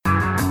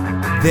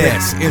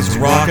This is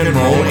Rock and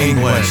Roll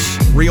English.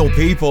 Real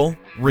people,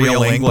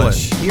 real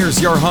English.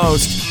 Here's your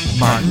host,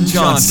 Martin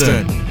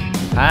Johnston.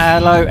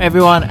 Hello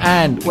everyone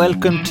and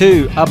welcome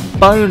to a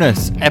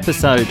bonus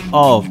episode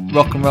of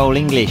Rock and Roll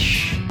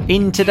English.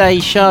 In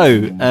today's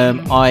show,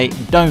 I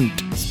don't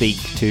speak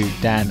to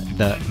Dan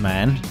the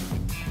man,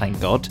 thank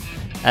God.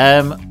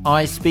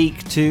 I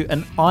speak to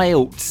an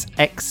IELTS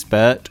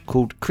expert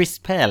called Chris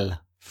Pell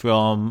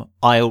from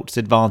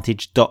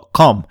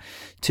IELTSadvantage.com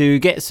to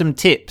get some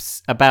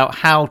tips about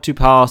how to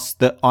pass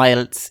the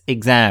IELTS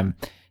exam.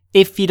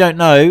 If you don't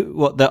know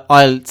what the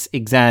IELTS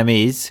exam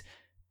is,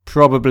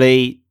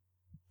 probably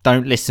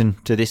don't listen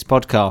to this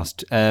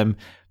podcast.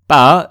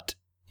 But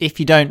if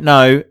you don't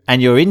know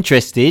and you're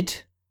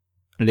interested,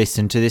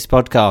 listen to this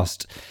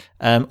podcast.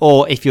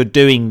 Or if you're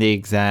doing the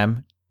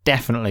exam,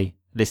 definitely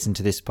listen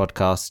to this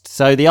podcast.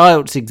 So the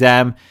IELTS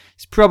exam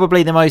is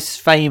probably the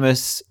most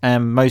famous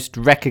and most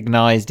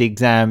recognised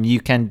exam you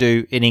can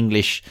do in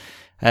English.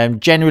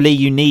 Generally,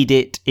 you need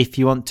it if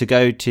you want to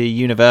go to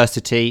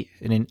university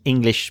in an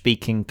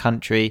English-speaking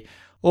country,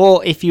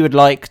 or if you would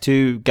like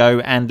to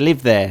go and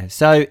live there.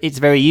 So it's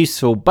very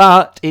useful,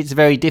 but it's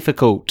very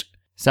difficult.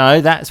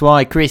 So that's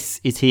why Chris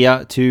is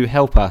here to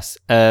help us.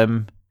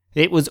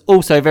 It was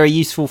also very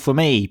useful for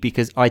me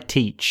because I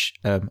teach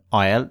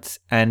IELTS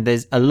and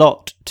there's a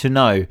lot to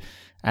know.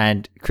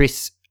 And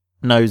Chris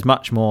knows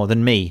much more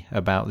than me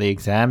about the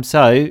exam,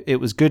 so it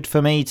was good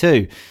for me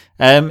too.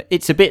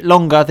 It's a bit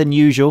longer than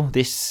usual,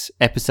 this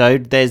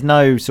episode. There's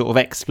no sort of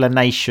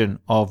explanation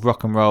of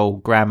rock and roll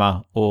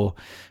grammar or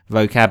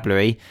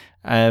vocabulary.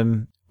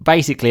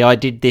 Basically, I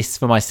did this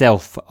for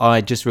myself.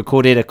 I just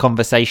recorded a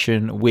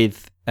conversation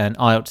with an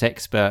IELTS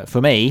expert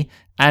for me,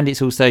 and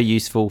it's also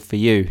useful for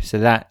you. So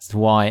that's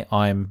why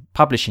I'm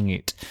publishing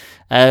it.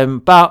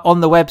 But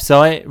on the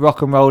website,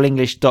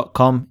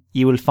 rockandrollenglish.com,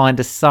 you will find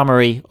a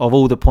summary of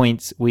all the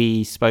points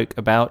we spoke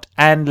about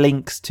and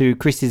links to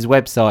Chris's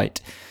website,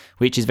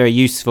 which is very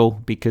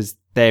useful because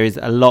there is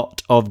a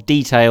lot of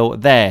detail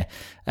there.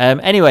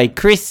 Anyway,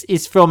 Chris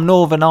is from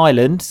Northern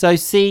Ireland, so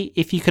see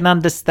if you can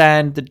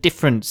understand the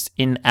difference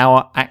in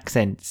our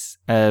accents.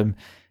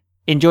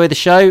 Enjoy the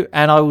show,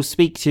 and I will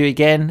speak to you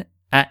again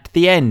at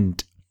the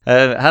end.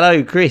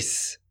 Hello,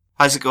 Chris.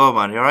 How's it going,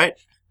 man? You alright?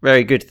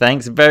 Very good,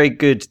 thanks. Very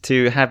good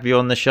to have you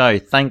on the show.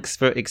 Thanks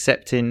for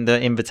accepting the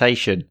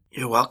invitation.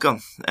 You're welcome.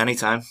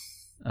 Anytime.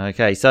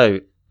 Okay, so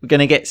we're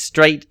going to get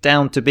straight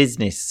down to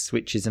business,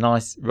 which is a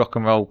nice rock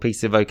and roll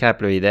piece of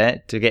vocabulary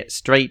there, to get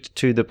straight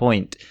to the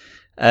point.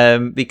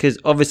 Because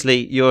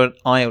obviously you're an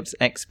IELTS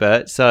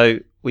expert, so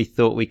we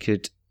thought we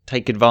could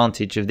take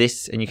advantage of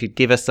this and you could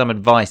give us some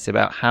advice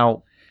about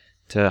how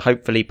to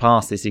hopefully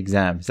pass this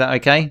exam. Is that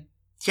okay?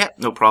 Yeah,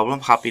 no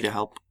problem. Happy to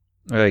help.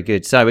 Very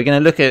good. So we're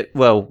going to look at,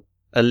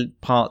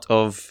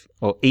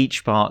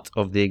 each part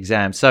of the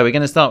exam. So we're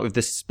going to start with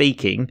the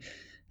speaking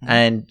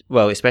and,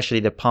 especially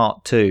the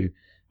part 2.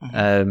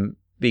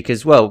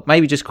 Because,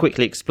 maybe just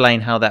quickly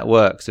explain how that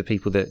works for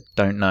people that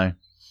don't know.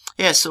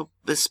 Yeah, so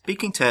the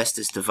speaking test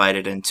is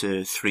divided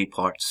into 3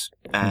 parts.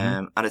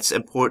 And it's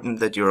important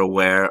that you're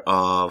aware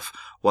of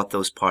what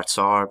those parts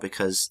are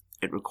because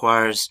it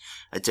requires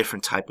a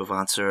different type of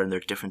answer and there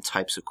are different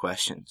types of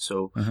questions.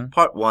 So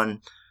part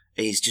 1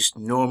 is just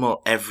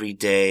normal,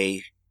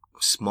 everyday,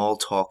 small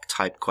talk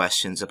type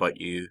questions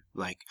about you,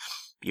 like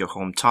your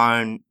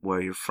hometown, where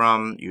you're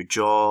from, your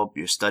job,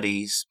 your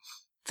studies,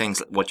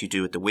 things like what you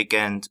do at the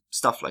weekend,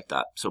 stuff like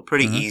that. So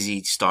pretty easy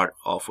to start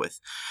off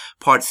with.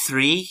 Part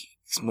 3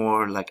 is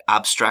more like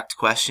abstract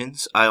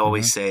questions. I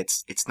always say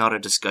it's not a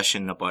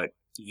discussion about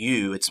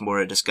you, it's more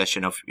a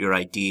discussion of your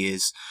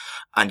ideas,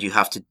 and you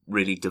have to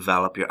really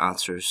develop your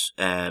answers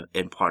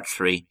in part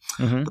 3.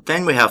 But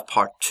then we have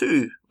part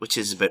 2, which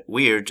is a bit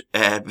weird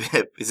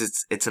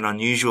because it's an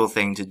unusual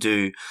thing to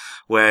do,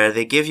 where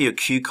they give you a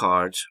cue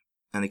card,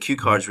 and the cue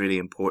card is really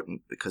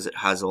important because it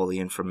has all the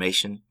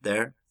information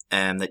there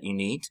that you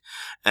need,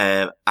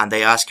 and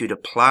they ask you to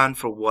plan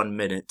for 1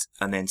 minute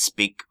and then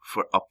speak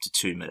for up to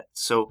 2 minutes.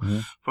 So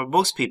for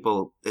most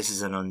people, this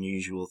is an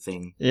unusual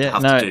thing to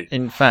have to do.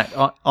 In fact,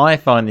 I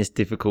find this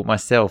difficult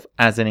myself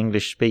as an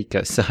English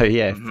speaker. So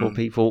for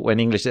people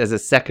when English as a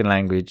second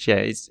language,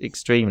 it's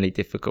extremely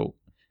difficult.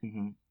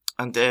 And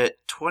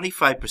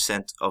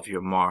 25% of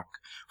your mark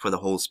for the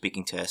whole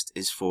speaking test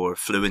is for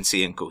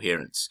fluency and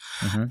coherence.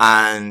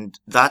 And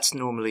that's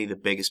normally the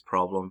biggest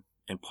problem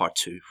in part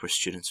 2 for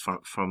students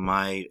from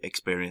my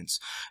experience,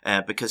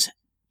 because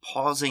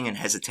pausing and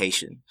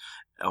hesitation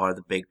are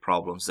the big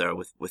problems there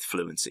with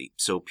fluency.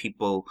 So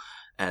people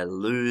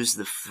lose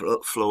the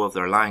flow of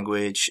their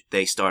language.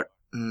 They start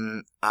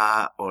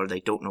or they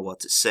don't know what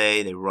to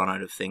say. They run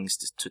out of things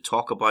to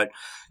talk about.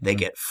 They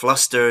get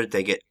flustered.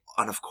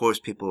 And of course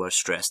people are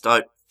stressed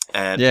out.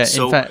 In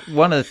fact,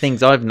 one of the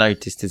things I've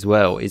noticed as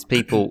well is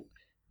people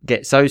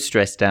get so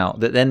stressed out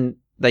that then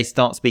they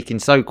start speaking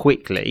so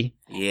quickly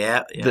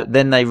that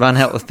then they run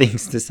out of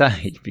things to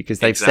say because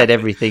they've said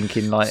everything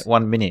in like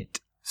 1 minute.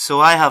 So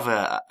I have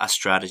a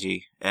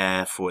strategy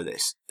for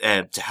this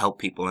to help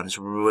people, and it's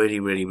really,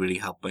 really, really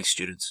helped my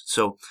students.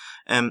 So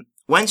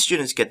when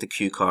students get the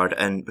cue card,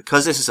 and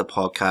because this is a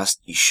podcast,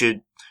 you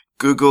should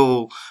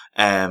Google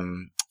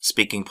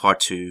speaking part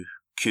 2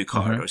 cue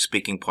card or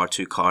speaking part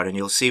 2 card, and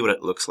you'll see what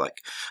it looks like.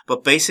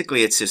 But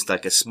basically, it's just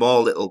like a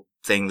small little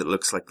thing that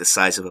looks like the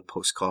size of a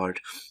postcard,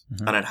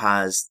 and it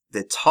has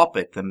the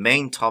topic, the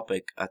main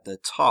topic at the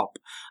top,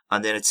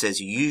 and then it says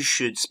you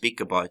should speak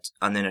about,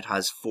 and then it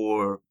has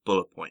 4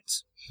 bullet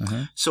points.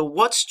 So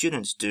what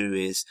students do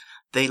is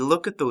they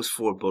look at those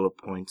 4 bullet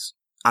points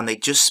and they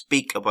just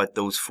speak about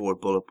those 4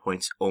 bullet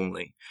points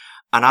only.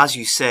 And as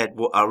you said,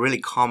 what a really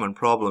common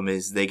problem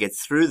is they get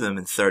through them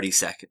in 30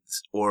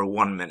 seconds or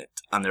 1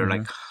 minute, and they're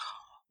like,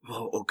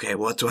 well, okay,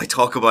 what do I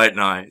talk about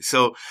now?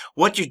 So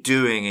what you're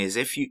doing is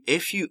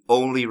if you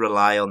only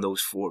rely on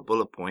those 4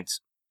 bullet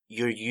points,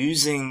 you're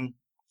using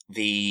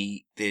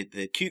the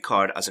cue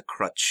card as a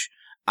crutch,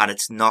 and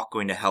it's not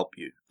going to help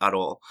you at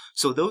all.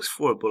 So those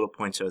 4 bullet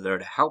points are there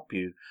to help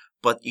you,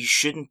 but you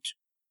shouldn't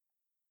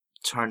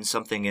turn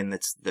something in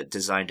that's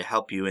designed to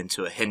help you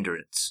into a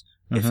hindrance,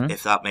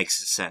 if that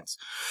makes sense.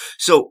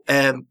 So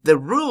the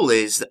rule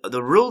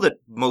that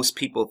most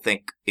people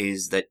think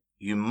is that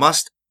you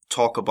must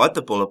talk about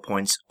the bullet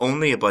points,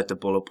 only about the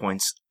bullet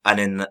points,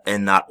 and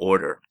in that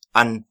order.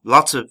 And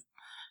lots of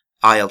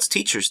IELTS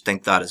teachers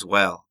think that as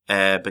well,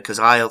 because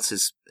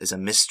IELTS is a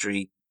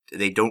mystery.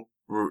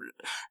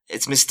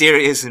 It's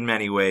mysterious in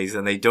many ways,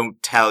 and they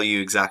don't tell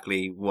you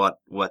exactly what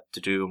to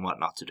do and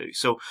what not to do.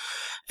 So,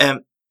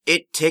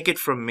 take it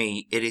from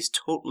me, it is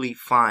totally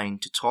fine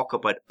to talk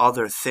about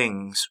other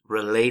things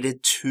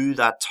related to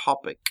that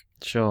topic.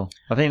 Sure.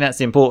 I think that's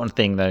the important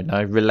thing, though,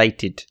 no?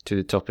 Related to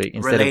the topic,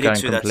 instead of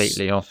going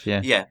completely off,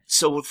 Yeah.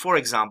 So, for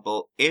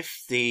example,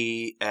 if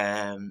the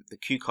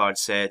cue card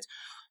said,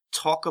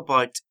 talk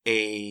about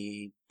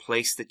a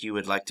place that you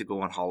would like to go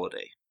on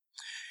holiday,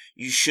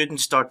 you shouldn't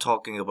start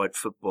talking about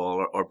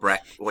football or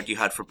what you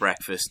had for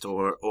breakfast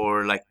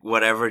or like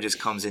whatever just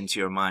comes into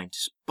your mind.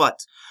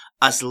 But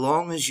as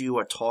long as you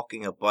are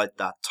talking about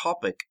that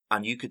topic,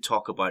 and you could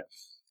talk about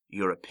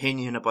your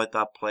opinion about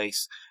that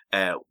place,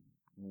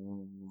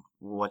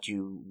 what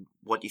you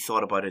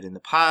thought about it in the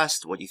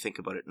past, what you think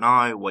about it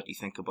now, what you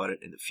think about it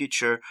in the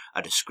future,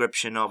 a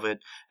description of it,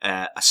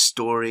 a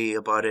story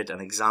about it, an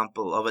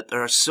example of it.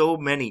 There are so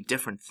many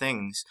different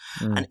things,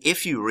 and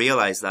if you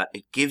realize that,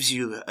 it gives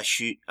you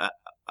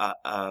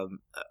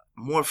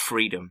more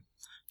freedom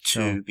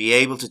to be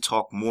able to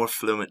talk more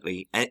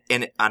fluently and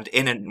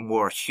in a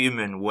more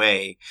human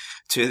way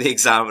to the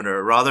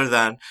examiner, rather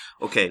than,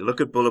 okay, look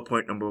at bullet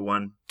point number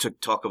 1 to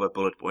talk about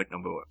bullet point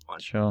number 1.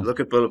 Sure. Look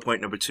at bullet point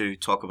number 2,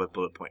 talk about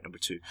bullet point number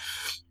 2.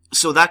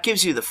 So that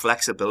gives you the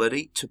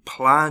flexibility to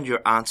plan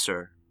your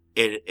answer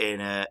in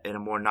a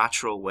more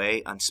natural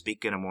way and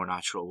speak in a more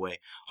natural way.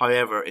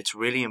 However, it's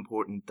really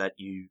important that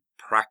you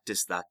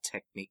practice that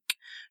technique.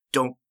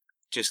 Don't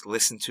just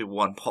listen to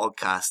one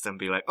podcast and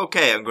be like,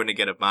 okay, I'm going to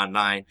get a band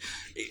 9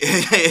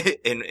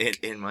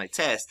 in my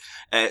test.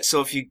 So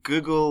if you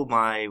Google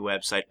my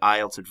website,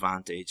 IELTS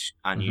Advantage,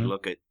 and you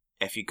look at,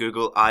 if you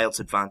Google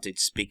IELTS Advantage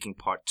Speaking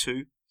Part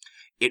 2,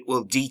 it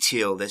will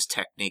detail this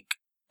technique.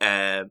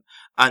 And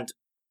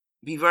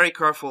be very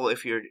careful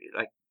if you're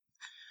like,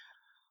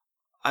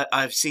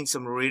 I've seen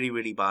some really,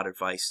 really bad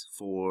advice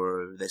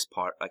for this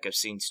part. Like, I've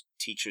seen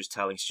teachers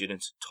telling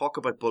students, talk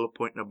about bullet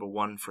point number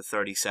 1 for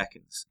 30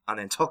 seconds, and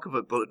then talk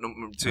about bullet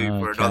number 2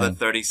 for another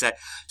 30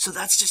 seconds. So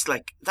that's just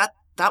like,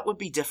 that would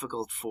be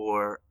difficult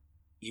for,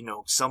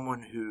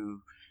 someone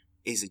who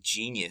is a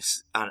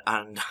genius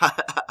and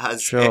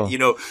has,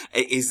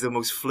 is the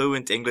most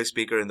fluent English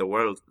speaker in the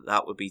world.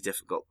 That would be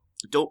difficult.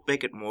 Don't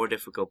make it more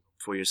difficult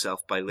for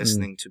yourself by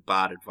listening to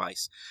bad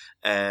advice.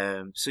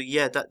 So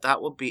yeah,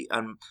 that would be,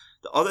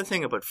 the other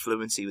thing about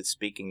fluency with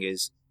speaking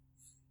is,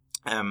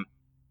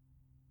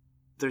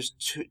 there's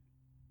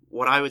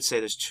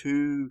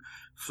two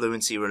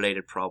fluency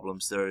related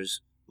problems.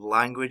 There's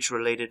language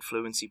related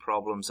fluency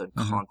problems and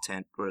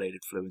content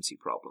related fluency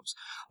problems.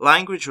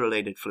 Language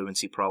related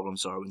fluency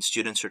problems are when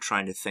students are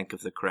trying to think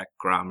of the correct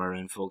grammar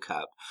and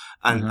vocab.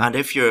 And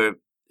if you're,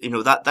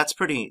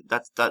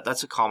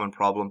 that's a common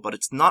problem, but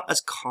it's not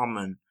as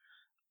common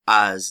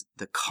as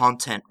the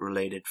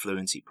content-related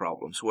fluency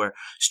problems, where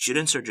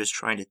students are just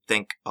trying to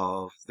think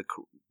of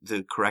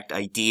the correct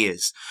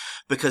ideas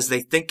because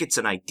they think it's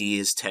an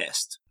ideas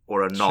test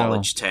or a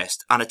knowledge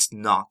test, and it's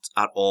not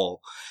at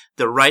all.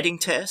 The writing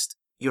test,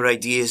 your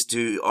ideas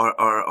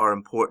are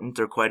important,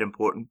 they're quite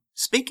important.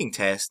 Speaking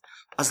test,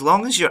 as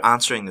long as you're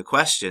answering the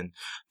question,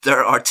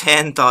 there are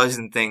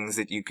 10,000 things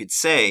that you could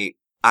say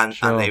and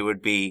they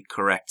would be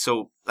correct.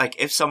 So, like,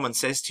 if someone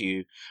says to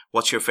you,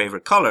 what's your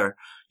favorite color?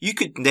 You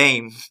could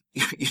name,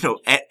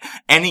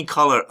 any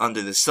color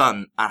under the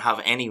sun and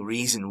have any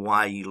reason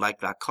why you like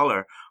that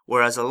color.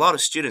 Whereas a lot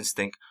of students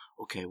think,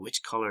 okay,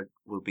 which color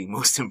will be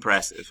most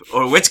impressive?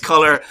 Or which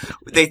color,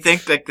 they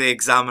think like the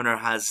examiner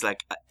has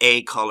like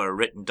a color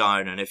written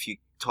down, and if you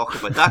talk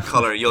about that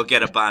color, you'll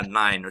get a band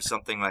 9 or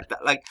something like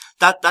that. Like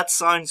that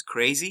sounds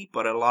crazy,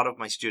 but a lot of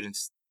my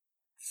students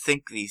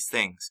think these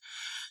things.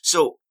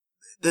 So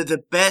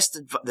the best,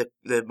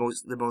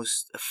 the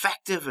most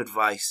effective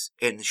advice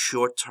in the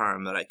short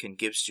term that I can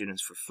give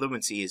students for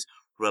fluency is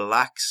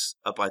relax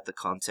about the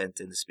content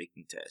in the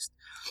speaking test.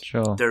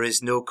 Sure. There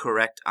is no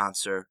correct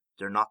answer.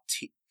 They're not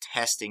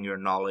testing your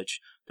knowledge.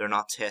 They're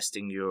not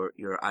testing your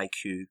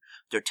IQ.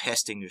 They're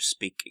testing your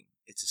speaking.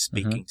 It's a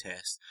speaking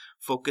test.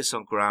 Focus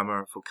on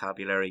grammar,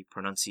 vocabulary,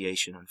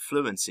 pronunciation, and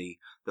fluency,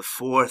 the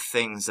 4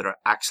 things that are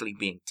actually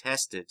being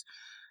tested,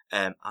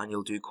 and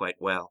you'll do quite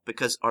well.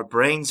 Because our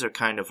brains are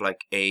kind of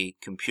like a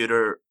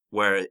computer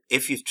where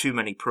if you've too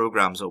many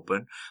programs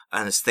open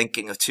and it's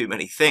thinking of too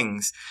many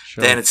things,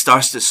 Sure. then it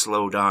starts to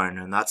slow down.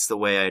 And that's the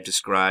way I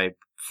describe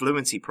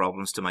fluency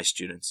problems to my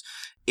students.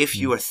 If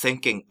you are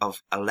thinking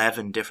of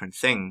 11 different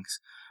things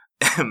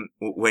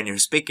when you're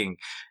speaking,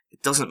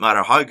 it doesn't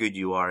matter how good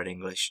you are at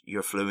English,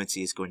 your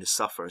fluency is going to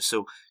suffer.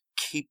 So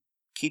keep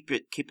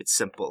it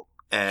simple.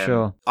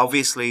 Sure.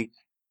 Obviously,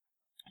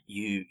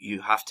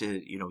 you have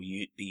to,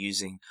 be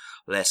using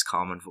less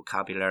common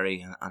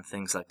vocabulary and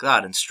things like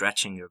that, and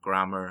stretching your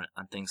grammar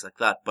and things like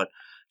that. But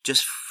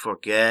just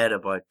forget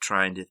about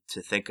trying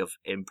to think of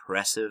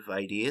impressive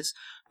ideas,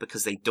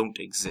 because they don't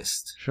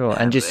exist. Sure.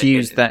 And just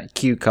use that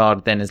cue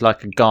card then as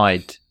like a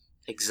guide.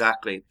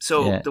 Exactly.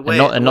 So Yeah. the way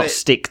not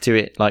stick to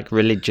it like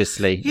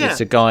religiously. Yeah.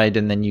 It's a guide,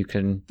 and then you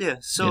can. Yeah.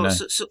 So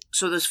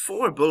there's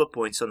 4 bullet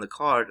points on the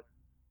card.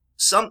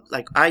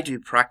 I do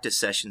practice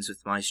sessions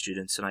with my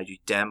students, and I do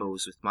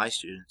demos with my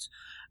students,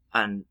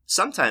 and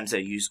sometimes I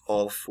use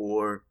all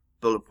 4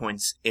 bullet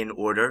points in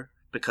order,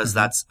 because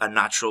that's a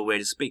natural way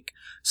to speak.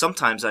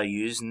 Sometimes I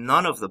use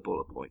none of the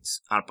bullet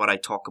points, but I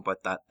talk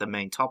about the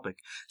main topic.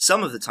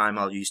 Some of the time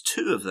I'll use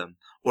 2 of them,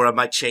 or I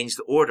might change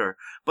the order.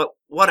 But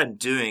what I'm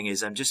doing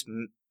is I'm just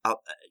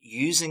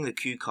using the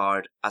cue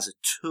card as a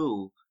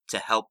tool to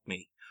help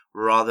me,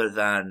 rather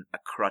than a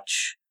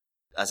crutch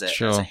as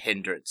a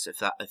hindrance, if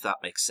that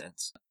makes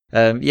sense.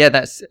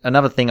 That's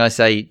another thing I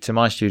say to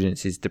my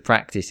students, is the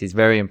practice is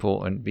very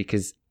important,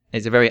 because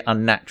it's a very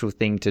unnatural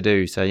thing to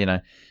do. So,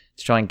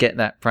 to try and get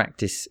that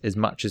practice as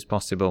much as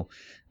possible.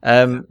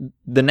 The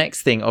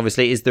next thing,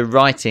 obviously, is the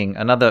writing.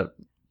 Another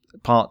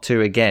part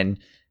 2 again.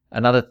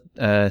 Another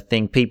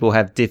thing people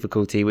have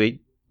difficulty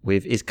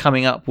with is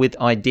coming up with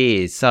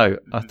ideas. So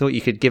I thought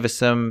you could give us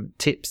some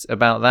tips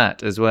about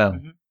that as well.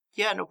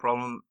 Yeah, no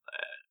problem.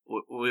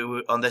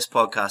 We on this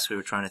podcast, we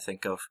were trying to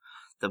think of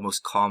the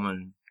most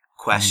common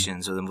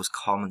questions or the most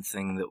common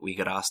thing that we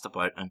get asked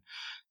about. And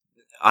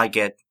I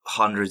get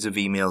hundreds of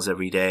emails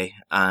every day,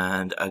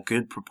 and a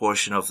good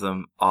proportion of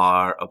them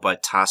are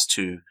about task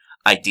 2,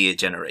 idea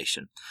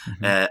generation.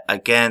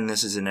 Again,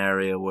 this is an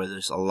area where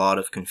there's a lot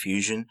of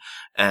confusion.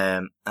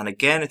 And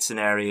again, it's an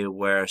area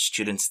where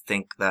students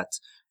think that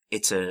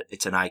it's an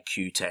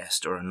IQ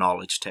test or a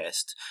knowledge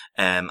test.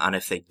 And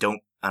if they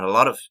don't, and a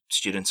lot of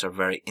students are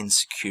very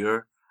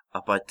insecure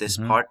about this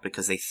part,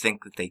 because they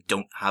think that they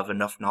don't have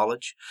enough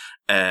knowledge.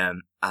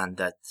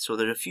 So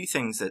there are a few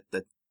things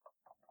that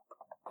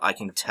I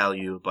can tell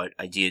you about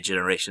idea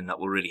generation that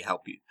will really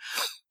help you.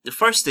 The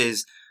first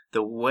is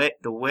the way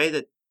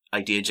that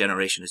idea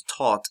generation is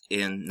taught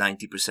in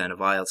 90% of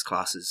IELTS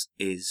classes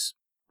is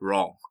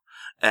wrong.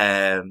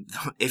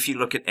 If you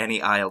look at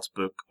any IELTS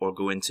book or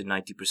go into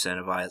 90%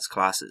 of IELTS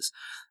classes,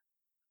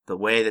 the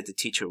way that the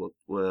teacher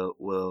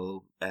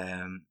will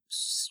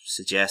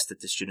suggest that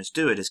the students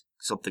do it is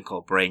something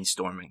called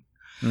brainstorming.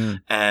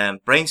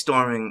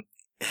 Brainstorming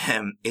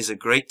is a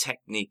great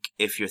technique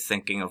if you're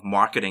thinking of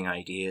marketing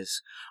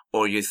ideas,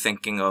 or you're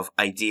thinking of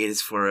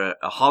ideas for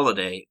a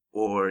holiday,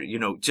 or,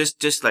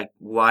 just like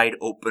wide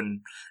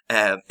open,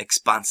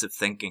 expansive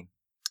thinking.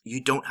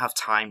 You don't have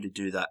time to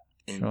do that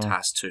in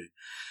task 2.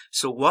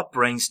 So what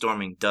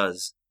brainstorming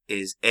does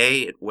is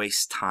A, it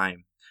wastes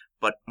time,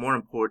 but more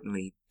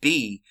importantly,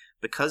 B,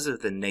 because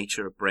of the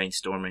nature of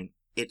brainstorming,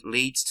 it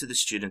leads to the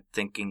student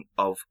thinking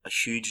of a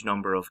huge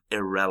number of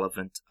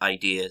irrelevant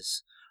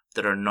ideas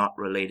that are not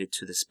related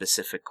to the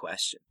specific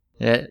question.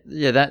 Yeah,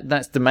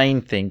 that's the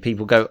main thing.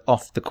 People go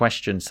off the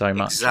question so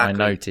much.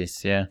 Exactly. I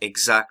notice. Yeah.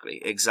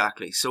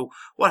 Exactly. So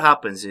what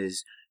happens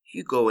is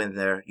you go in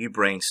there, you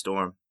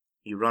brainstorm,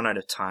 you run out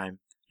of time,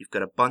 you've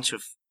got a bunch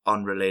of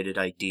unrelated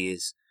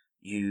ideas.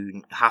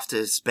 You have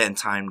to spend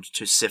time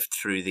to sift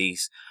through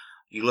these.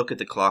 You look at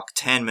the clock,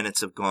 10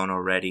 minutes have gone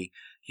already.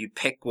 You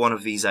pick one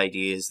of these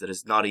ideas that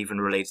is not even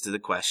related to the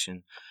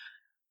question.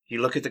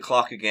 You look at the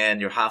clock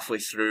again, you're halfway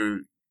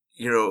through,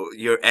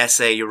 your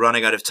essay, you're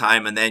running out of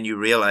time, and then you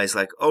realize,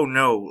 like, oh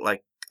no,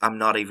 like, I'm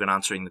not even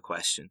answering the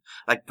question.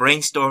 Like,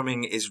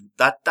 brainstorming is,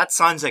 that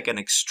sounds like an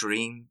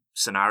extreme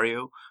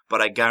scenario,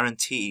 but I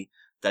guarantee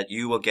that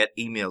you will get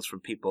emails from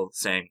people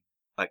saying,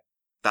 like,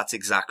 that's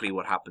exactly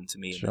what happened to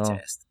me in the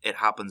test. It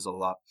happens a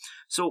lot.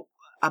 So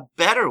a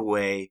better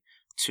way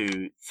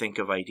to think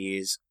of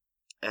ideas,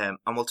 and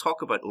we'll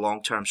talk about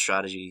long-term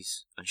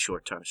strategies and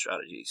short-term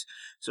strategies.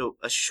 So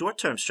a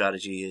short-term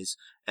strategy is,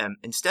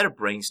 instead of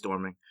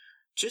brainstorming,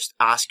 just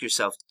ask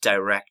yourself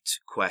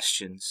direct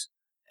questions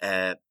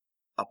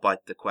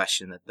about the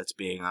question that's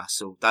being asked.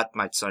 So that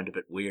might sound a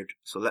bit weird.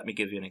 So let me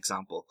give you an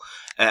example.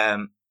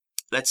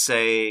 Let's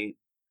say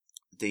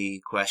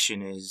the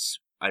question is,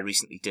 I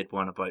recently did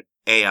one about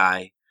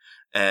AI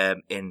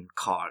in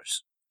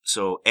cars.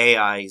 So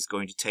AI is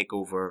going to take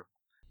over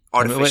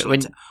artificial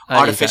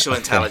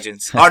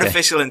intelligence,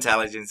 artificial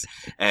intelligence,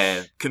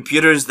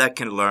 computers that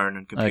can learn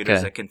and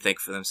computers that can think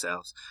for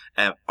themselves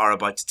are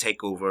about to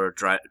take over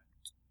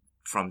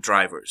from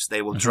drivers.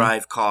 They will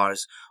drive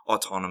cars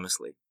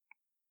autonomously.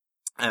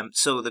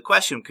 So the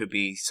question could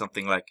be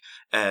something like,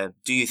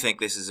 do you think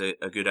this is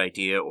a good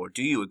idea, or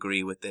do you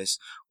agree with this,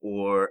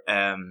 or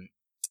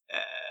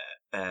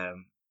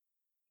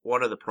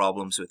what are the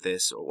problems with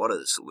this, or what are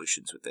the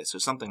solutions with this, or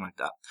something like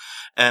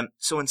that.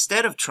 So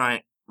instead of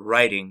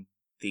writing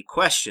the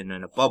question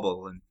in a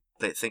bubble and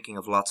thinking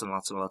of lots and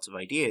lots and lots of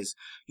ideas,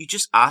 you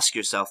just ask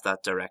yourself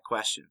that direct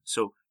question.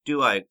 So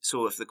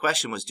if the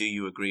question was, do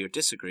you agree or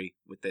disagree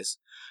with this?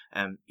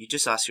 You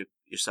just ask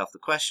yourself the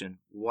question,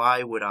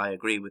 why would I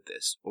agree with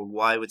this? Or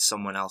why would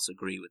someone else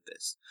agree with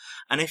this?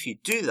 And if you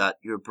do that,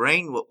 your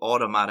brain will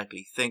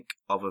automatically think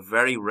of a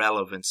very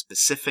relevant,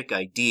 specific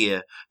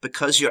idea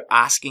because you're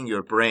asking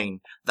your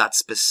brain that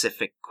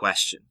specific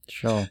question.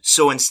 Sure.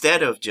 So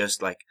instead of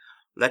just like,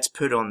 let's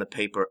put on the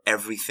paper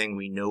everything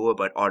we know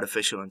about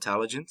artificial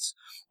intelligence,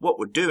 what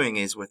we're doing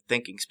is we're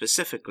thinking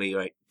specifically,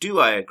 right, do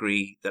I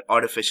agree that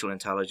artificial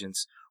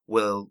intelligence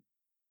will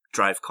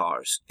drive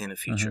cars in the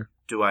future?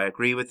 Do I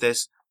agree with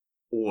this?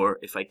 Or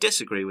if I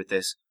disagree with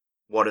this,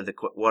 what are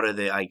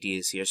the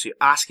ideas here? So you're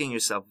asking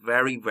yourself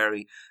very,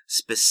 very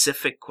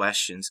specific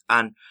questions.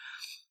 And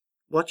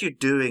what you're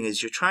doing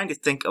is you're trying to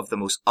think of the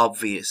most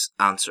obvious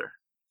answer.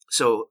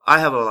 So I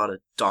have a lot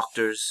of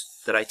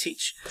doctors that I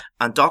teach,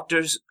 and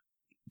doctors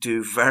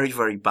do very,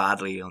 very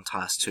badly on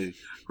task 2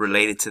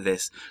 related to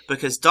this,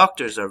 because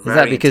doctors are very...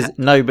 Is that because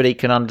nobody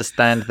can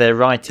understand their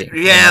writing?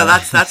 Yeah,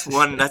 that's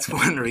one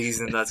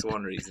reason. That's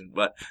one reason.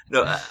 But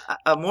no,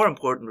 a more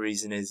important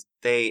reason is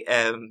they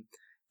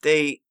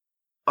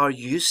are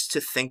used to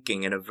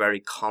thinking in a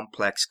very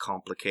complex,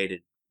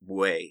 complicated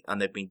way,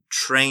 and they've been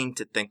trained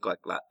to think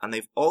like that. And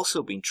they've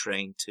also been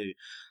trained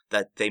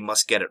that they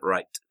must get it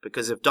right,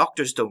 because if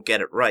doctors don't get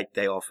it right,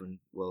 they often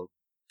will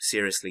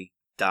seriously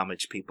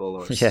damage people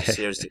or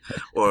seriously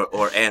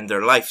or end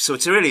their life. So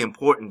it's really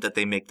important that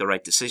they make the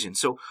right decision.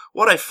 So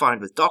what I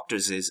find with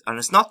doctors is, and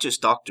it's not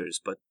just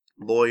doctors, but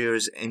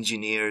lawyers,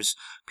 engineers,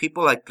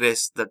 people like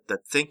this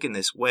that think in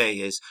this way,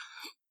 is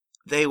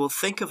they will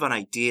think of an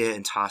idea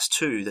in task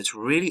 2 that's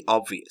really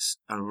obvious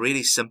and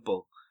really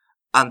simple,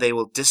 and they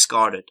will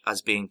discard it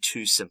as being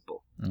too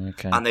simple.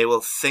 Okay. And they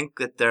will think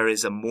that there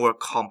is a more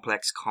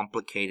complex,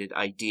 complicated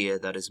idea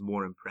that is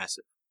more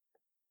impressive.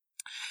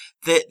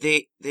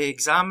 The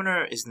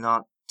examiner is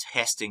not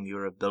testing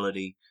your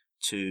ability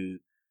to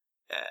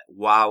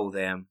wow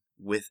them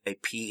with a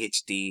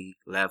PhD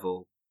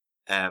level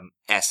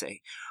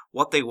essay.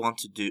 What they want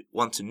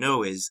to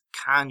know is,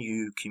 can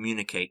you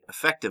communicate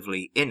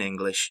effectively in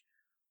English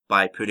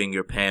by putting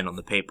your pen on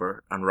the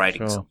paper and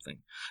writing something?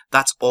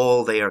 That's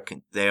all they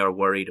are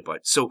worried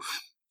about. So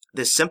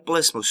the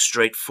simplest, most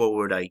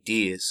straightforward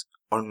ideas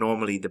are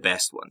normally the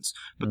best ones,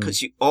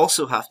 because you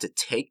also have to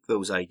take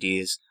those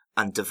ideas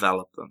and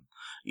develop them.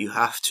 You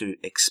have to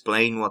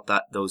explain what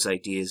those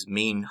ideas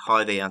mean,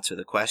 how they answer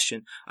the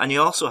question, and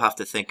you also have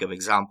to think of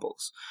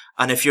examples.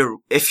 And if you're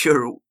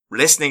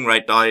listening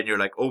right now and you're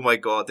like, oh my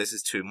God, this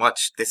is too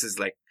much, this is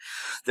like,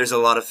 there's a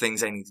lot of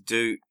things I need to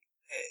do,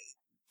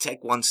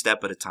 take one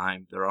step at a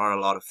time. There are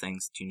a lot of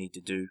things that you need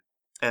to do.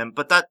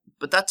 But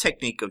that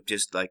technique of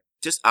just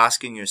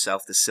asking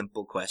yourself the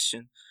simple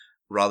question,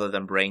 rather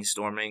than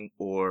brainstorming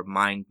or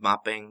mind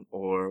mapping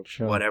or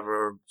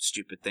whatever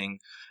stupid thing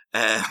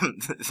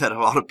that a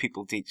lot of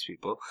people teach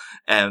people,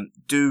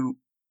 do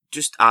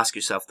just ask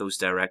yourself those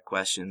direct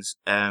questions.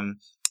 A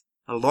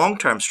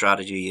long-term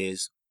strategy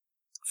is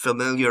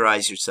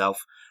familiarize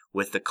yourself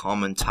with the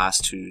common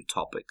task 2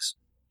 topics.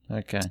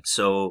 Okay.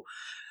 So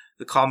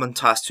the common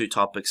task 2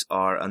 topics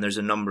are, and there's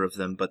a number of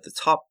them, but the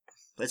top,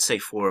 let's say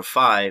 4 or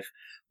 5,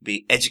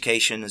 be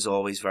education is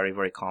always very,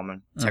 very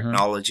common.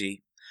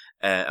 Technology,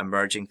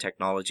 emerging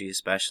technology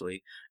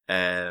especially,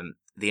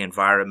 the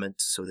environment,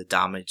 so the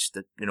damage,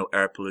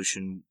 air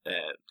pollution,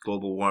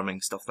 global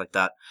warming, stuff like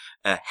that.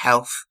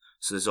 Health,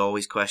 so there's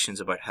always questions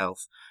about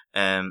health.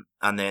 And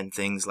then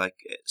things like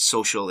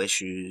social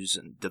issues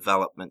and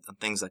development and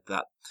things like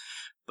that.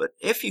 But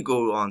if you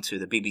go onto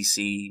the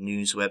BBC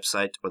News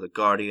website or the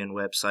Guardian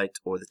website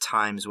or the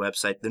Times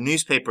website, the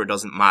newspaper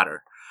doesn't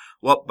matter.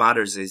 What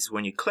matters is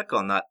when you click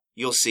on that,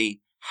 you'll see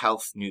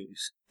health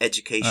news,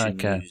 education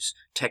news,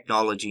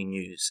 technology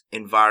news,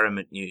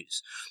 environment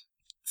news.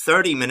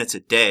 30 minutes a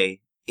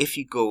day, if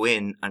you go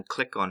in and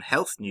click on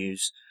health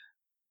news,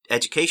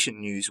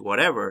 education news,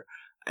 whatever,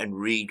 and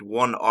read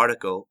one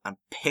article and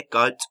pick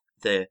out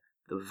the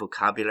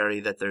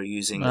vocabulary that they're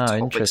using, the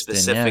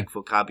topic-specific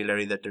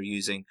vocabulary that they're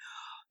using,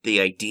 the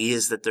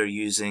ideas that they're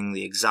using,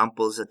 the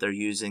examples that they're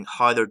using,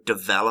 how they're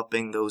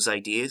developing those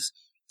ideas.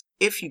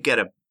 If you get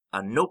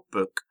a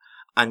notebook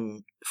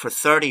and for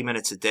 30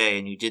 minutes a day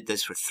and you did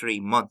this for 3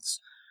 months,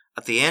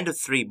 at the end of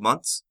 3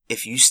 months,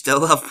 if you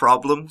still have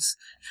problems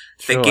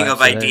thinking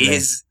of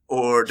ideas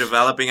or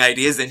developing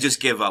ideas, then just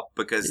give up,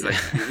 because like,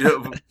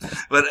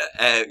 but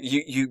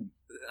you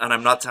and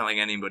I'm not telling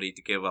anybody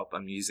to give up.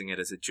 I'm using it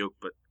as a joke,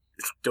 but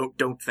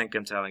don't think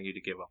I'm telling you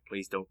to give up.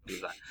 Please don't do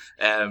that.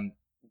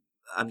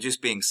 I'm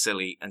just being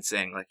silly and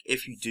saying, like,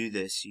 if you do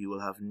this, you will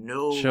have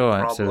no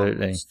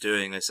problems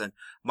doing this. And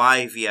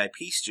my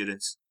VIP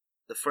students,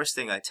 the first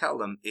thing I tell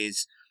them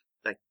is,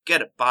 like,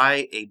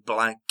 buy a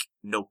blank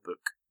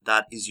notebook.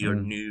 That is your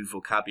new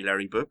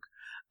vocabulary book.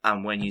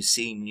 And when you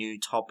see new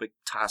topic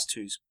task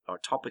 2 or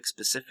topic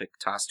specific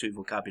task 2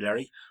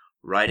 vocabulary,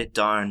 write it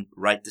down,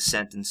 write the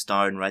sentence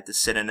down, write the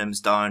synonyms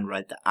down,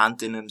 write the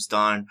antonyms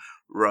down,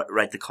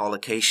 write the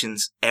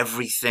collocations,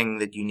 everything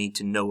that you need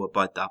to know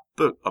about that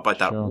book, about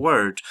that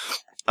word.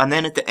 And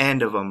then at the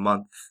end of a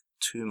month,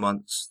 2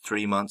 months,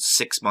 3 months,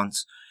 6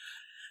 months,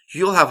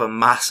 you'll have a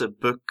massive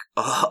book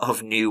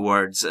of new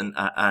words, and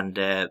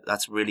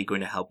that's really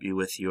going to help you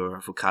with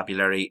your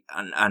vocabulary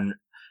and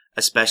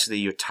especially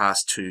your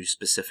task 2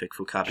 specific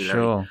vocabulary.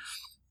 Sure,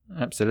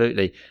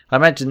 absolutely. I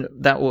imagine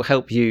that will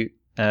help you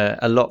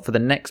a lot for the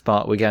next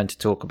part we're going to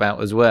talk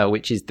about as well,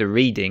 which is the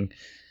reading.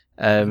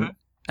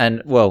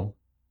 And well,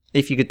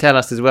 if you could tell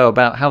us as well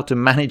about how to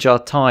manage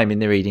our time in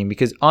the reading,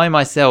 because I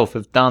myself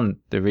have done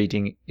the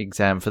reading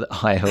exam for the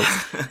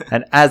IELTS,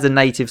 and as a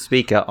native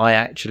speaker, I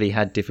actually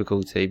had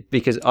difficulty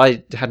because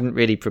I hadn't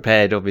really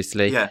prepared,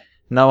 obviously. Yeah.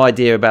 No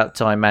idea about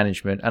time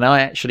management, and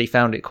I actually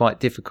found it quite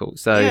difficult.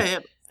 So yeah.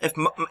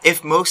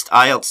 If most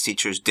IELTS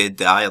teachers did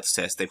the IELTS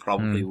test, they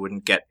probably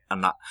wouldn't get a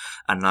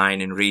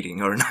 9 in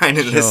reading or a 9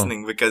 in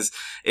listening, because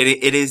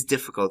it is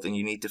difficult and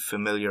you need to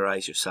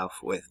familiarize yourself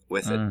with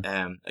it.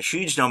 A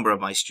huge number of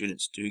my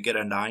students do get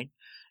a 9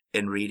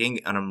 in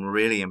reading, and I'm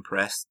really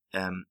impressed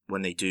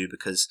when they do,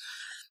 because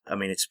I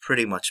mean, it's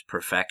pretty much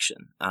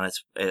perfection, and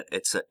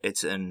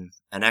it's an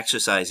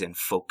exercise in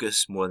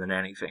focus more than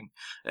anything.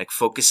 Like,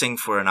 focusing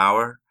for an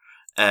hour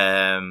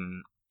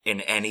in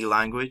any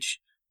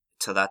language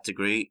to that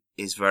degree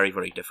is very,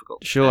 very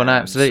difficult. Sure, no,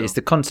 absolutely. It's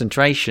the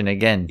concentration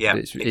again. Yeah,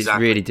 it's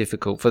exactly. really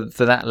difficult for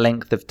that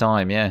length of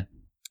time. Yeah.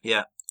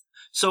 Yeah.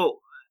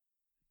 So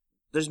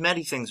there's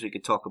many things we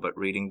could talk about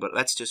reading, but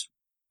let's just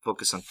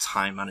focus on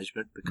time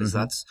management, because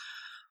that's,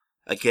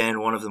 again,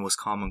 one of the most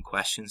common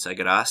questions I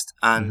get asked.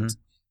 And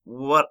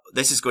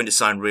this is going to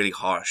sound really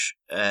harsh,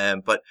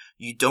 but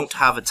you don't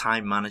have a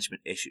time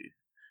management issue.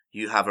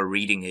 You have a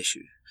reading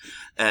issue.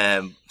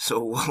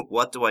 So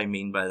what do I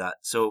mean by that?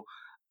 So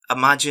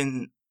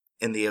imagine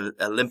in the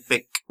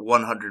Olympic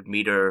 100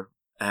 meter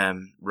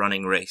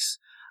running race,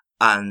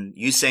 and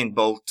Usain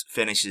Bolt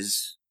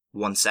finishes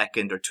 1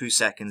 second or 2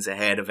 seconds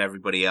ahead of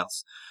everybody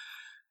else.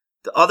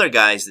 The other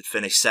guys that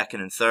finished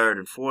second and third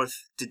and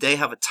fourth, did they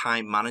have a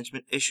time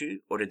management issue,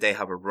 or did they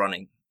have a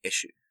running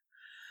issue?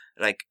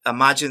 Like,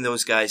 imagine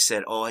those guys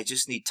said, "Oh, I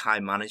just need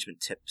time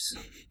management tips."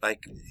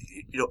 Like,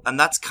 and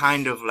that's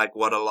kind of like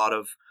what a lot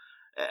of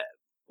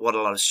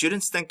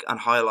students think, and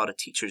how a lot of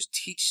teachers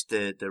teach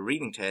the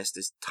reading test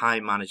is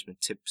time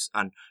management tips,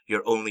 and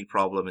your only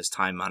problem is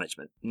time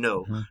management.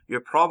 No,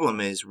 your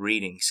problem is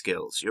reading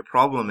skills. Your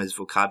problem is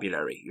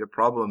vocabulary. Your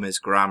problem is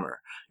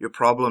grammar. Your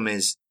problem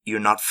is you're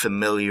not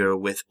familiar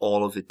with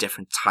all of the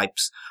different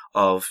types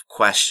of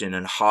question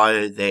and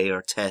how they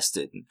are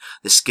tested, and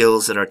the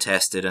skills that are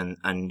tested,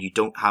 and you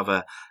don't have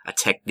a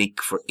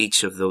technique for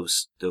each of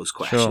those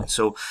questions. Sure.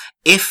 So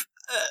if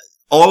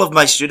all of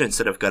my students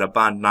that have got a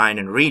band 9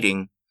 in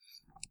reading,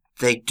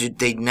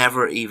 they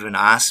never even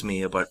ask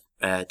me about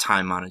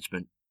time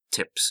management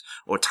tips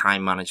or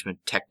time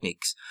management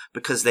techniques,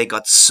 because they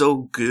got so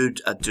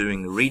good at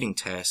doing the reading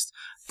test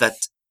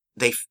that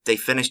they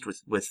finished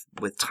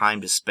with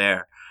time to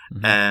spare.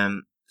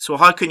 So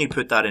how can you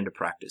put that into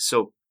practice?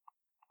 So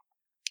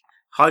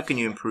how can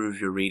you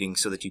improve your reading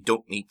so that you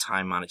don't need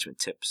time management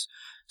tips?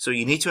 So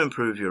you need to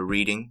improve your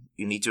reading,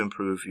 you need to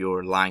improve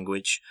your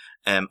language,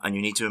 and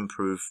you need to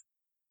improve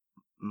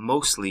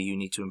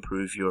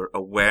your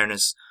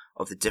awareness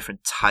of the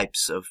different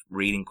types of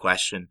reading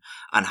question,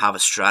 and have a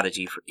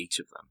strategy for each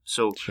of them.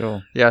 So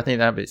sure, yeah, I think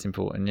that bit's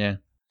important. Yeah.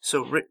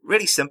 So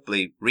really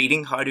simply,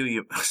 reading.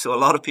 So a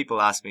lot of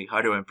people ask me,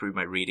 how do I improve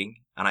my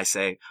reading? And I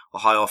say,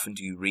 well, how often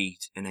do you read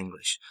in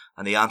English?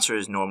 And the answer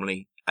is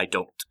normally, I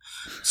don't.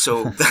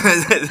 So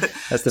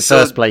that's the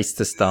first place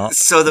to start.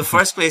 So the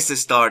first place to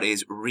start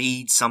is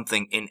read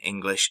something in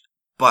English,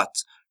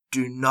 but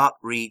do not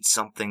read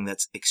something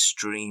that's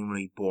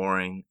extremely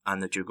boring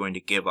and that you're going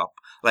to give up.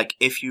 Like,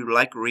 if you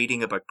like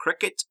reading about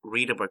cricket,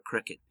 read about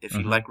cricket. If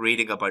you like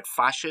reading about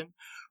fashion,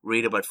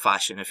 read about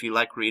fashion. If you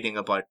like reading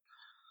about,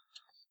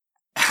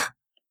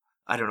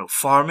 I don't know,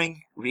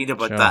 farming, read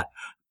about that.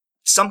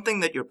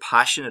 Something that you're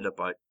passionate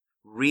about,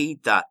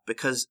 read that,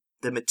 because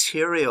the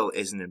material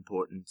isn't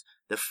important.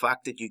 The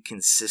fact that you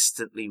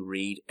consistently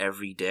read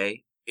every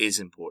day is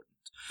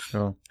important.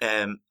 Sure.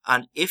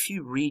 And if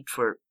you read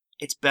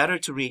it's better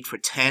to read for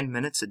 10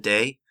 minutes a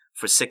day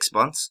for 6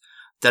 months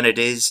than it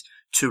is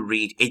to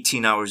read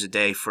 18 hours a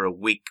day for a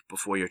week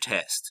before your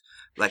test.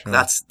 Like,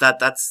 that's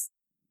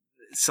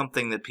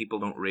something that people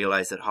don't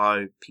realize, that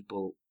how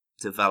people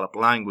develop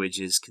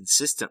languages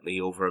consistently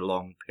over a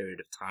long period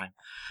of time.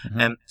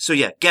 Mhm. So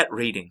yeah, get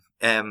reading.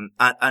 And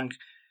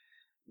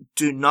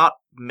do not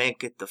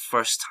make it the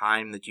first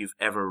time that you've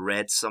ever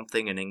read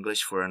something in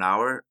English for an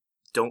hour.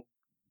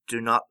 Do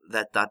not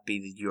let that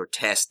be your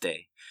test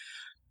day.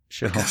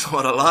 Sure. Because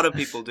what a lot of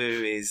people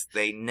do is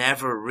they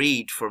never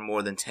read for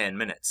more than 10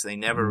 minutes. They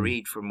never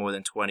read for more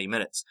than 20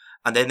 minutes.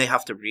 And then they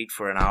have to read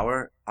for an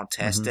hour on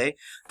test day.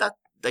 That,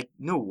 like,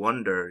 no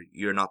wonder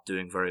you're not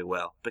doing very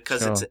well,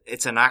 because Sure.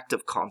 it's an act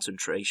of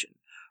concentration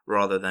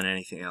rather than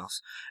anything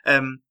else.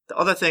 The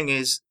other thing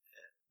is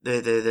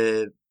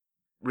the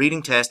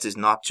reading test is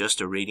not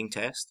just a reading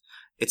test.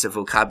 It's a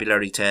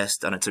vocabulary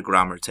test and it's a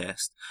grammar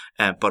test.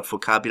 But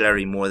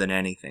vocabulary more than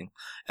anything.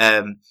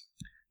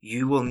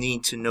 You will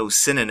need to know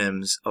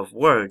synonyms of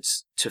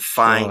words to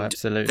find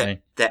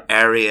absolutely. the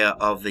area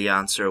of the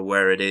answer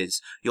where it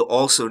is. You'll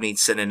also need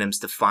synonyms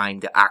to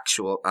find the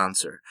actual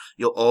answer.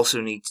 You'll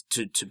also need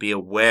to be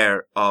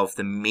aware of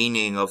the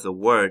meaning of the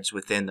words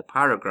within the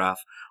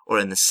paragraph or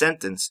in the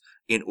sentence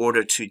in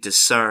order to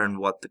discern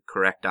what the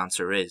correct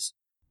answer is.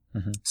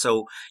 Mhm.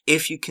 So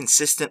if you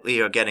consistently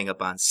are getting a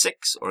band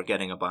 6 or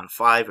getting a band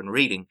 5 in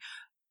reading,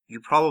 you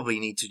probably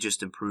need to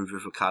just improve your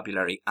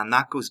vocabulary. And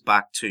that goes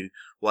back to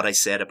what I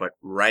said about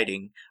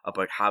writing,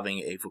 about having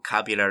a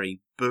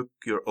vocabulary book,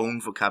 your own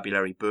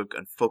vocabulary book,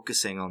 and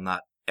focusing on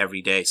that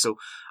every day. So,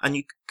 and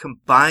you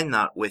combine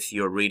that with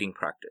your reading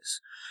practice.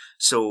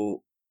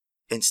 So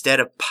instead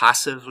of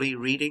passively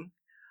reading,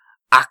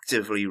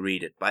 actively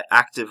read it. By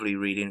actively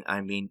reading,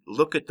 I mean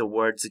look at the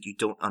words that you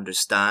don't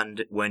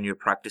understand when you're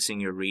practicing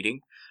your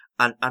reading.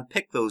 And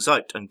pick those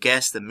out and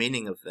guess the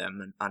meaning of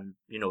them and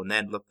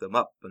then look them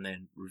up and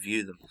then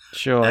review them.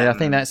 Sure. I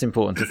think that's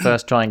important to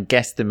first try and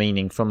guess the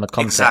meaning from the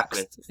context.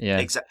 Exactly. Yeah.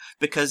 Exactly.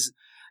 Because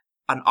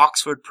an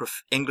Oxford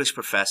English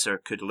professor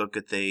could look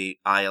at the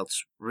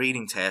IELTS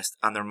reading test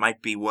and there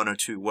might be one or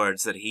two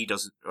words that he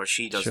doesn't or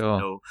she doesn't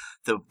know.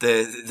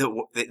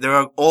 There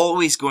are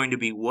always going to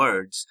be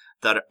words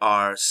that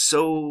are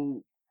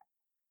so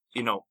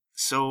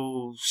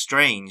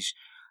strange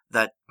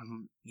that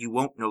you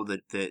won't know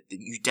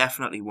you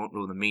definitely won't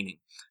know the meaning.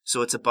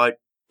 So it's about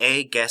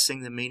A,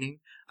 guessing the meaning,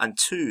 and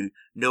 2,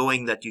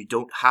 knowing that you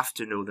don't have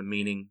to know the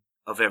meaning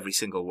of every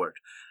single word.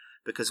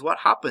 Because what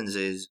happens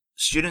is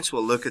students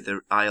will look at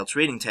the IELTS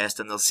reading test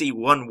and they'll see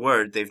one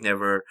word they've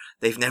never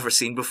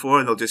seen before,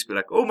 and they'll just be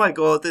like, "Oh my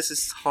god, this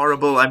is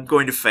horrible, I'm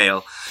going to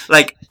fail."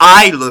 Like,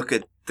 I look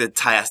at the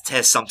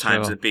test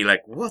sometimes and be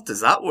like, "What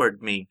does that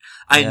word mean?"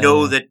 I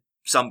know that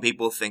some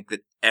people think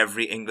that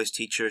every English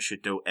teacher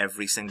should know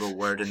every single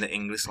word in the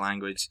English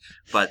language,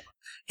 but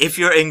if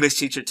your English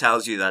teacher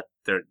tells you that,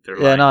 they're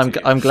lying to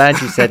you. I'm glad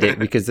you said it,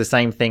 because the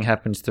same thing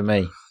happens to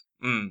me.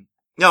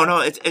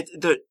 No,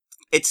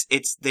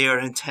 they are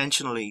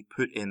intentionally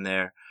put in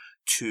there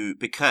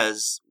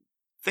because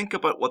think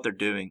about what they're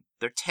doing.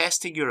 They're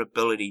testing your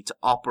ability to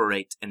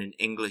operate in an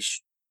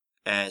English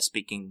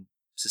speaking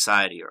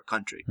society or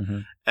country.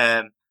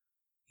 Mm-hmm.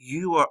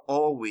 You are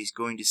always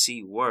going to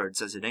see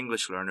words as an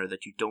English learner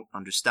that you don't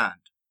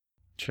understand.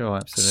 Sure,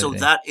 absolutely.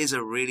 So that is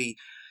a really,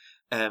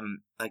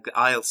 like the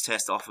IELTS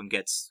test often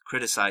gets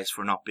criticized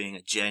for not being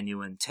a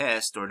genuine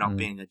test or not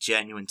being a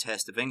genuine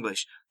test of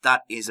English.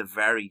 That is a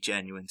very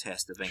genuine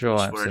test of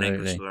English for an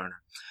English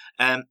learner.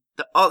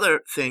 The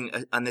other thing,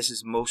 and this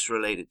is most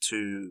related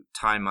to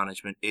time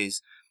management,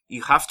 is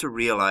you have to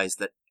realize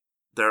that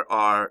there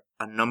are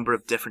a number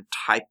of different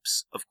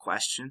types of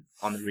question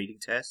on the reading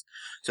test.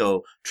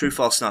 So true,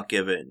 false, not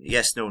given,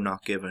 yes, no,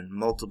 not given,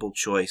 multiple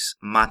choice,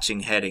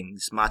 matching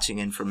headings, matching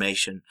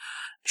information,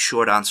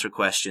 short answer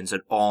questions,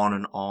 and on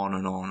and on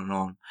and on and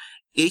on.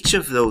 Each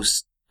of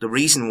those, the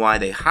reason why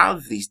they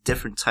have these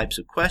different types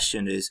of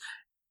question is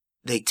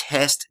they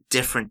test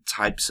different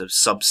types of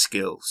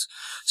sub-skills.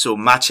 So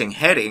matching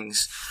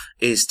headings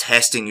is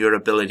testing your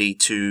ability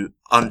to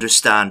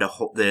understand the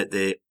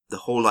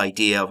whole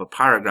idea of a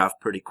paragraph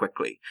pretty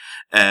quickly.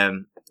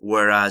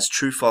 Whereas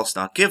true, false,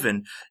 not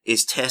given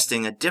is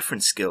testing a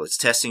different skill. It's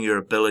testing your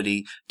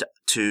ability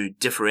to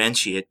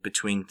differentiate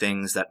between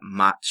things that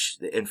match,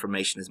 the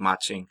information is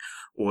matching,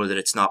 or that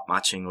it's not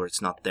matching, or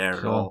it's not there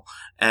at all.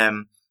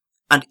 And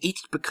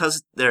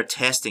because they're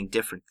testing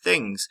different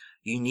things,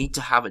 you need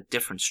to have a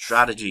different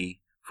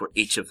strategy for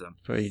each of them.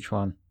 For each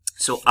one.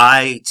 So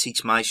I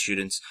teach my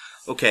students,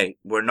 okay,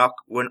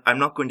 I'm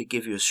not going to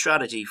give you a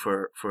strategy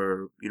for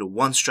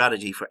one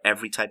strategy for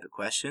every type of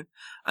question.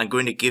 I'm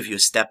going to give you a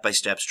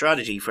step-by-step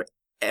strategy for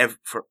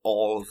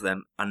all of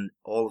them, and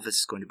all of this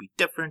is going to be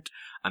different.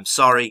 I'm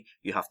sorry,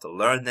 you have to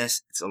learn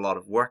this. It's a lot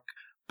of work,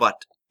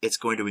 but it's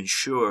going to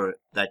ensure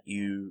that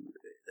you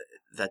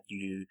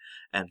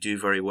do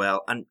very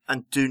well.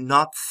 And do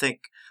not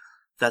think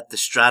that the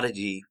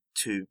strategy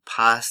to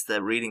pass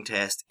the reading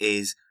test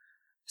is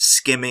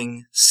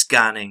skimming,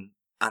 scanning,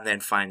 and then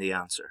find the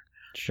answer.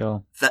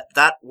 Sure.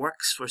 That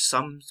works for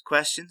some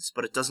questions,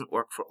 but it doesn't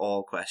work for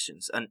all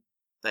questions. And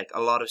like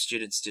a lot of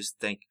students just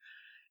think,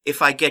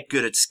 if I get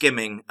good at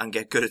skimming and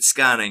get good at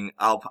scanning,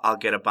 I'll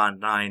get a band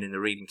 9 in the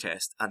reading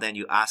test. And then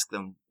you ask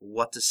them,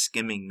 what does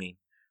skimming mean?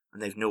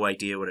 and they've no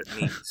idea what it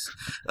means.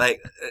 But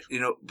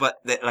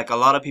like a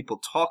lot of people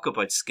talk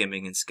about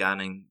skimming and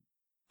scanning,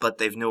 but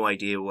they've no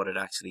idea what it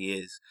actually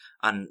is.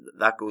 And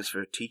that goes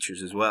for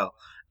teachers as well.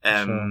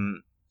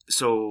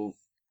 So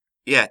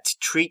yeah, to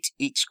treat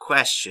each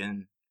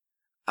question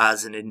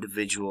as an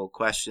individual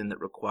question that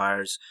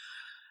requires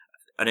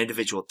an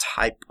individual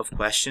type of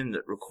question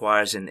that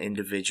requires an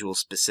individual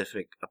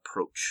specific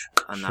approach,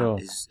 and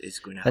that is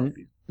going to help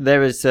you.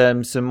 There is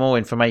some more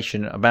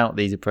information about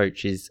these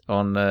approaches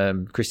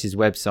on Chris's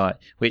website,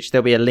 which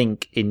there'll be a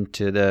link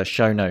into the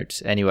show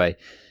notes anyway.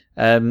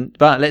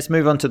 But let's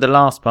move on to the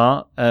last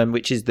part,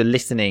 which is the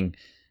listening,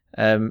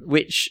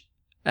 which,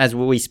 as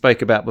we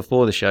spoke about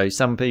before the show,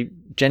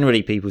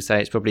 generally people say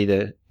it's probably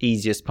the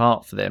easiest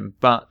part for them,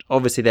 but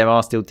obviously there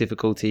are still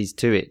difficulties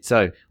to it.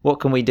 So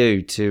what can we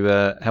do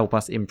to help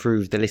us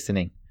improve the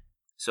listening?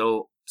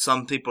 So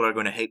some people are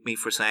going to hate me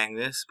for saying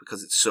this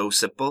because it's so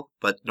simple,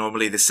 but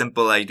normally the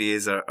simple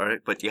ideas are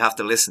but you have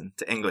to listen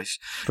to English.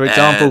 For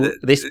example,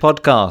 this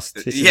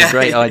podcast. This is a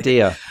great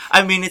idea.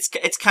 I mean,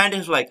 it's kind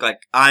of like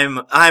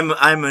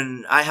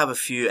I have a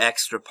few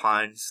extra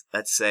pounds,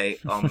 let's say,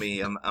 on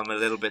me. I'm a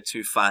little bit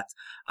too fat,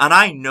 and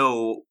I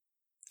know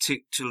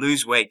to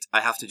lose weight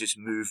I have to just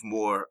move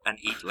more and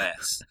eat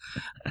less,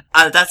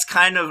 and that's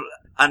kind of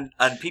and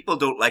people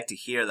don't like to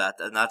hear that,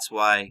 and that's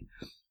why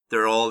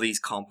there are all these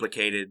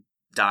complicated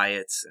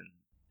diets and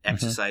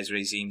exercise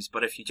regimes.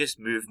 But if you just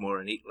move more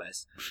and eat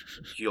less,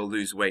 you'll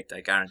lose weight,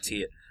 I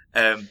guarantee it.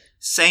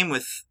 Same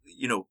with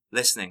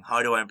listening.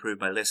 How do I improve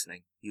my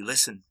listening? You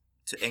listen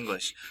to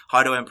English.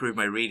 How do I improve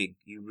my reading?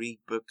 You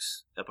read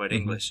books about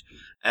English.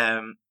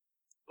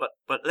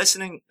 But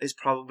listening is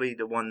probably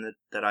the one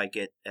that I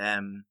get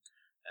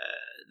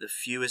the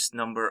fewest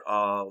number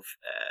of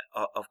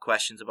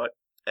questions about,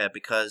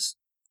 because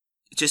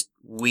just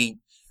we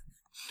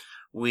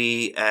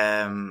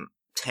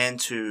tend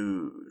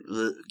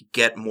to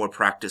get more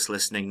practice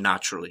listening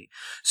naturally.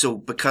 So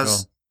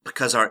because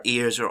our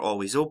ears are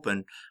always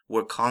open,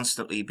 we're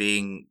constantly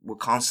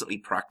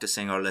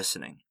practicing our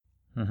listening.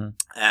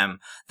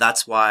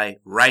 That's why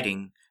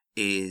writing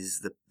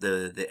is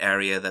the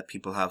area that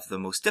people have the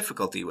most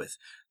difficulty with.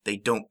 They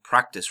don't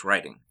practice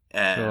writing.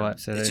 Sure,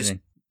 absolutely. It's just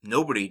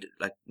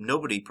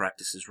nobody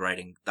practices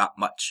writing that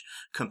much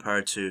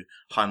compared to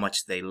how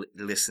much they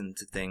listen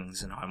to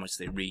things and how much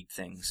they read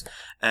things.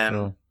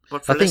 Sure.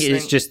 But I think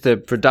it's just the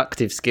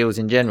productive skills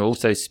in general.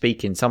 Also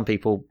speaking, some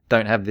people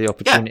don't have the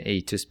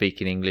opportunity to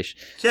speak in English.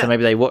 So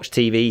maybe they watch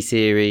TV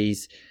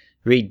series,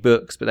 read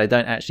books, but they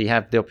don't actually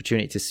have the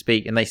opportunity to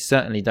speak, and they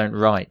certainly don't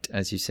write,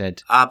 as you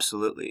said.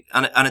 Absolutely.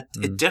 And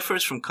it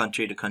differs from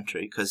country to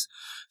country, because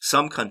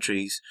some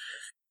countries,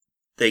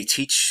 they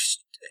teach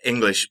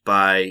English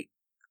by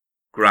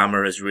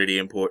grammar is really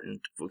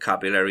important,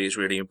 vocabulary is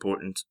really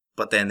important,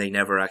 but then they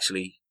never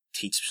actually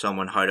teach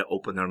someone how to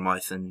open their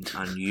mouth and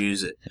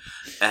use it.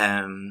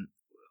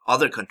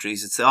 Other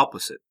countries, it's the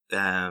opposite. They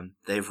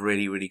have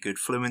really, really good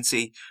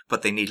fluency,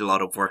 but they need a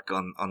lot of work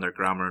on their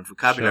grammar and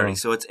vocabulary.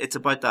 Sure. So it's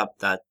about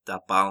that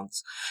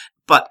balance.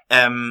 But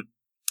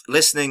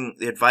listening,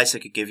 the advice I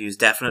could give you is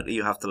definitely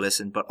you have to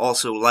listen, but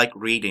also, like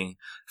reading,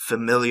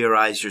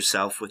 familiarize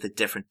yourself with the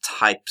different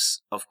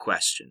types of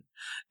question,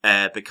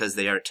 because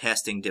they are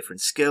testing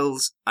different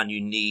skills, and you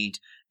need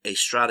a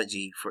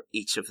strategy for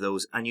each of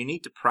those, and you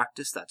need to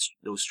practice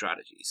those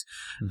strategies.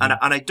 And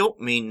I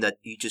don't mean that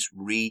you just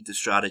read the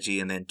strategy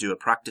and then do a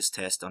practice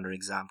test under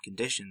exam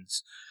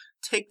conditions.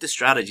 Take the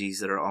strategies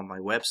that are on my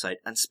website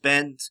and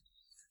spend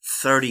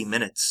 30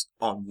 minutes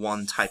on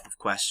one type of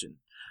question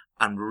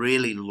and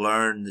really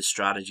learn the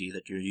strategy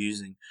that you're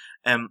using.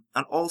 And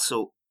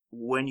also,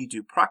 when you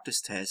do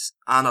practice tests,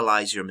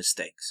 analyze your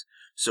mistakes.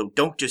 So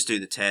don't just do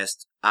the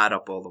test, add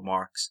up all the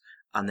marks,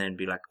 and then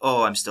be like,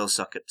 oh, I'm still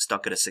stuck at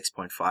a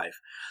 6.5.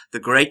 The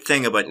great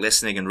thing about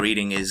listening and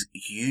reading is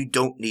you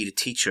don't need a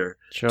teacher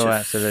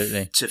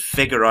to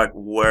figure out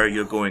where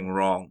you're going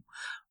wrong.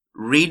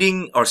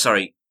 Writing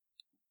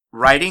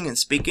and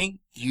speaking,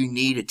 you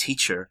need a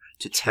teacher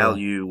to tell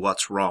you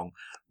what's wrong.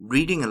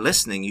 Reading and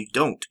listening, you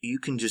don't. You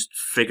can just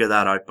figure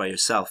that out by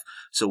yourself.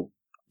 So,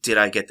 did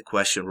I get the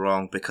question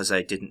wrong because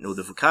I didn't know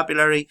the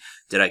vocabulary?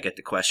 Did I get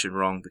the question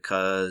wrong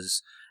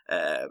because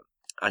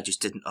I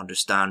just didn't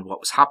understand what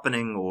was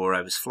happening, or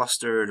I was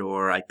flustered,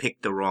 or I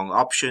picked the wrong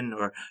option?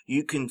 Or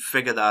you can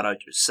figure that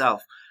out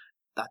yourself.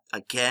 That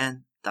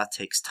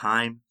takes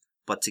time.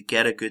 But to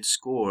get a good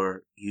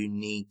score, you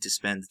need to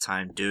spend the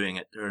time doing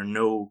it. There are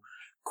no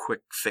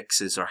quick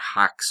fixes or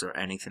hacks or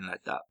anything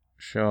like that.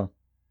 Sure,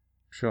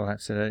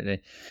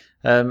 absolutely.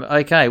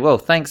 Okay, well,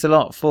 thanks a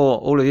lot for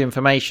all of the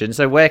information.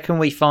 So where can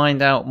we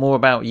find out more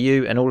about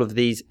you and all of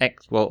these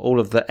all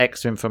of the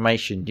extra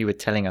information you were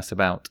telling us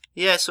about?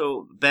 Yeah,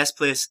 so best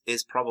place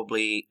is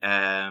probably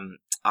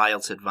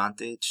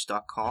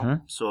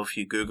IELTSadvantage.com. So if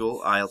you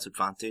Google IELTS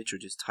Advantage or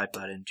just type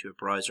that into your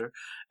browser,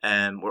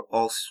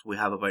 we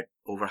have about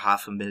over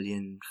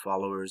 500,000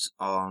 followers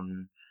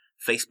on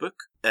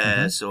Facebook.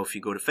 So if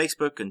you go to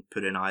Facebook and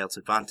put in IELTS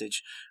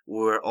Advantage,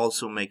 we're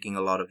also making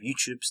a lot of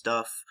YouTube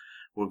stuff.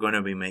 we're going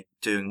to be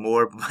doing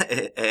more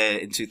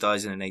in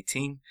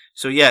 2018.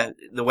 So yeah,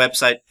 the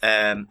website,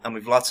 and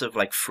we've lots of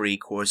like free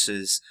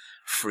courses,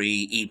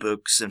 free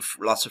ebooks, and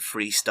lots of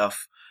free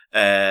stuff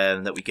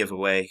that we give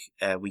away.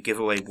 We give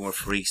away more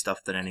free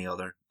stuff than any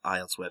other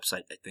IELTS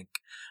website, I think.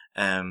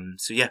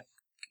 So yeah,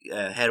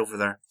 head over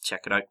there,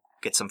 check it out,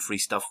 get some free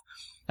stuff.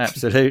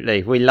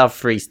 Absolutely, we love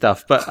free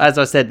stuff. But as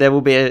I said, there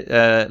will be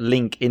a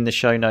link in the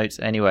show notes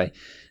anyway.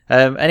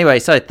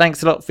 So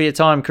thanks a lot for your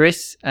time,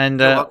 Chris, and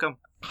you're welcome.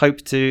 Hope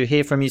to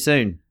hear from you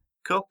soon.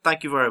 Cool.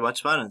 Thank you very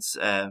much, man. It's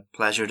a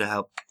pleasure to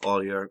help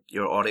all your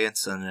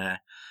audience, and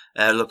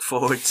look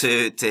forward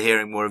to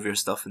hearing more of your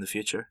stuff in the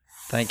future.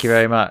 Thank you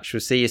very much. We'll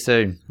see you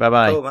soon.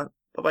 Bye-bye. Cool, man.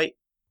 Bye-bye.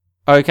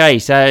 Okay,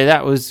 so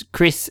that was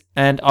Chris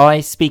and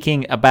I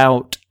speaking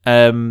about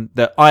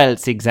the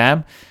IELTS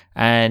exam.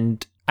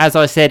 And as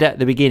I said at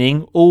the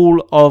beginning,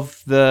 all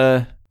of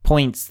the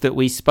points that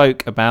we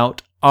spoke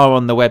about are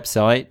on the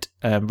website,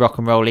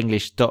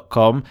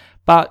 rockandrollenglish.com.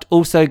 But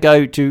also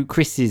go to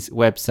Chris's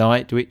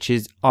website, which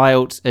is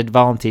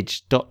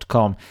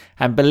IELTSadvantage.com.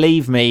 And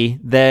believe me,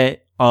 there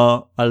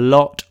are a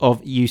lot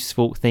of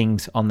useful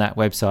things on that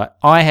website.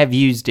 I have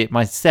used it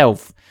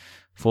myself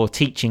for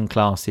teaching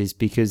classes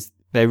because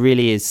there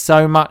really is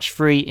so much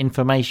free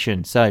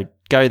information. So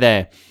go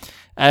there.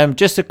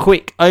 Just a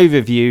quick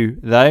overview,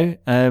 though.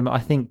 I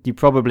think you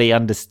probably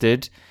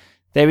understood.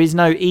 There is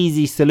no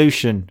easy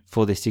solution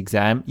for this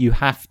exam. You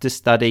have to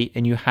study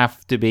and you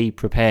have to be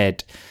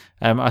prepared.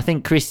 I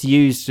think Chris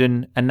used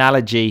an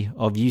analogy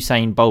of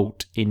Usain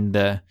Bolt in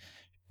the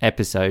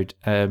episode.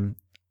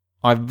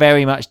 I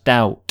very much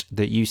doubt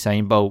that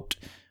Usain Bolt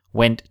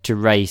went to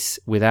race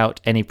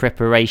without any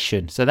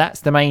preparation. So that's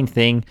the main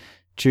thing,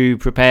 to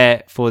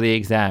prepare for the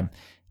exam.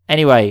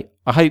 Anyway,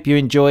 I hope you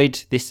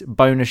enjoyed this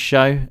bonus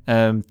show.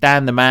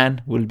 Dan the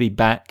Man will be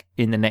back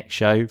in the next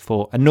show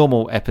for a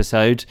normal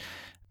episode.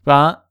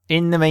 But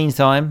in the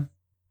meantime,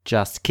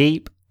 just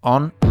keep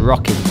on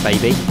rocking,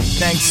 baby.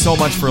 Thanks so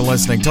much for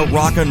listening to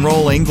Rock and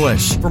Roll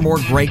English. For more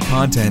great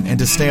content and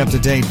to stay up to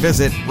date,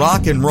 visit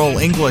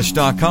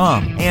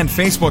rockandrollenglish.com and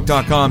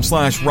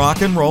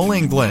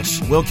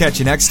facebook.com/rockandrollenglish. We'll catch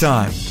you next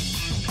time.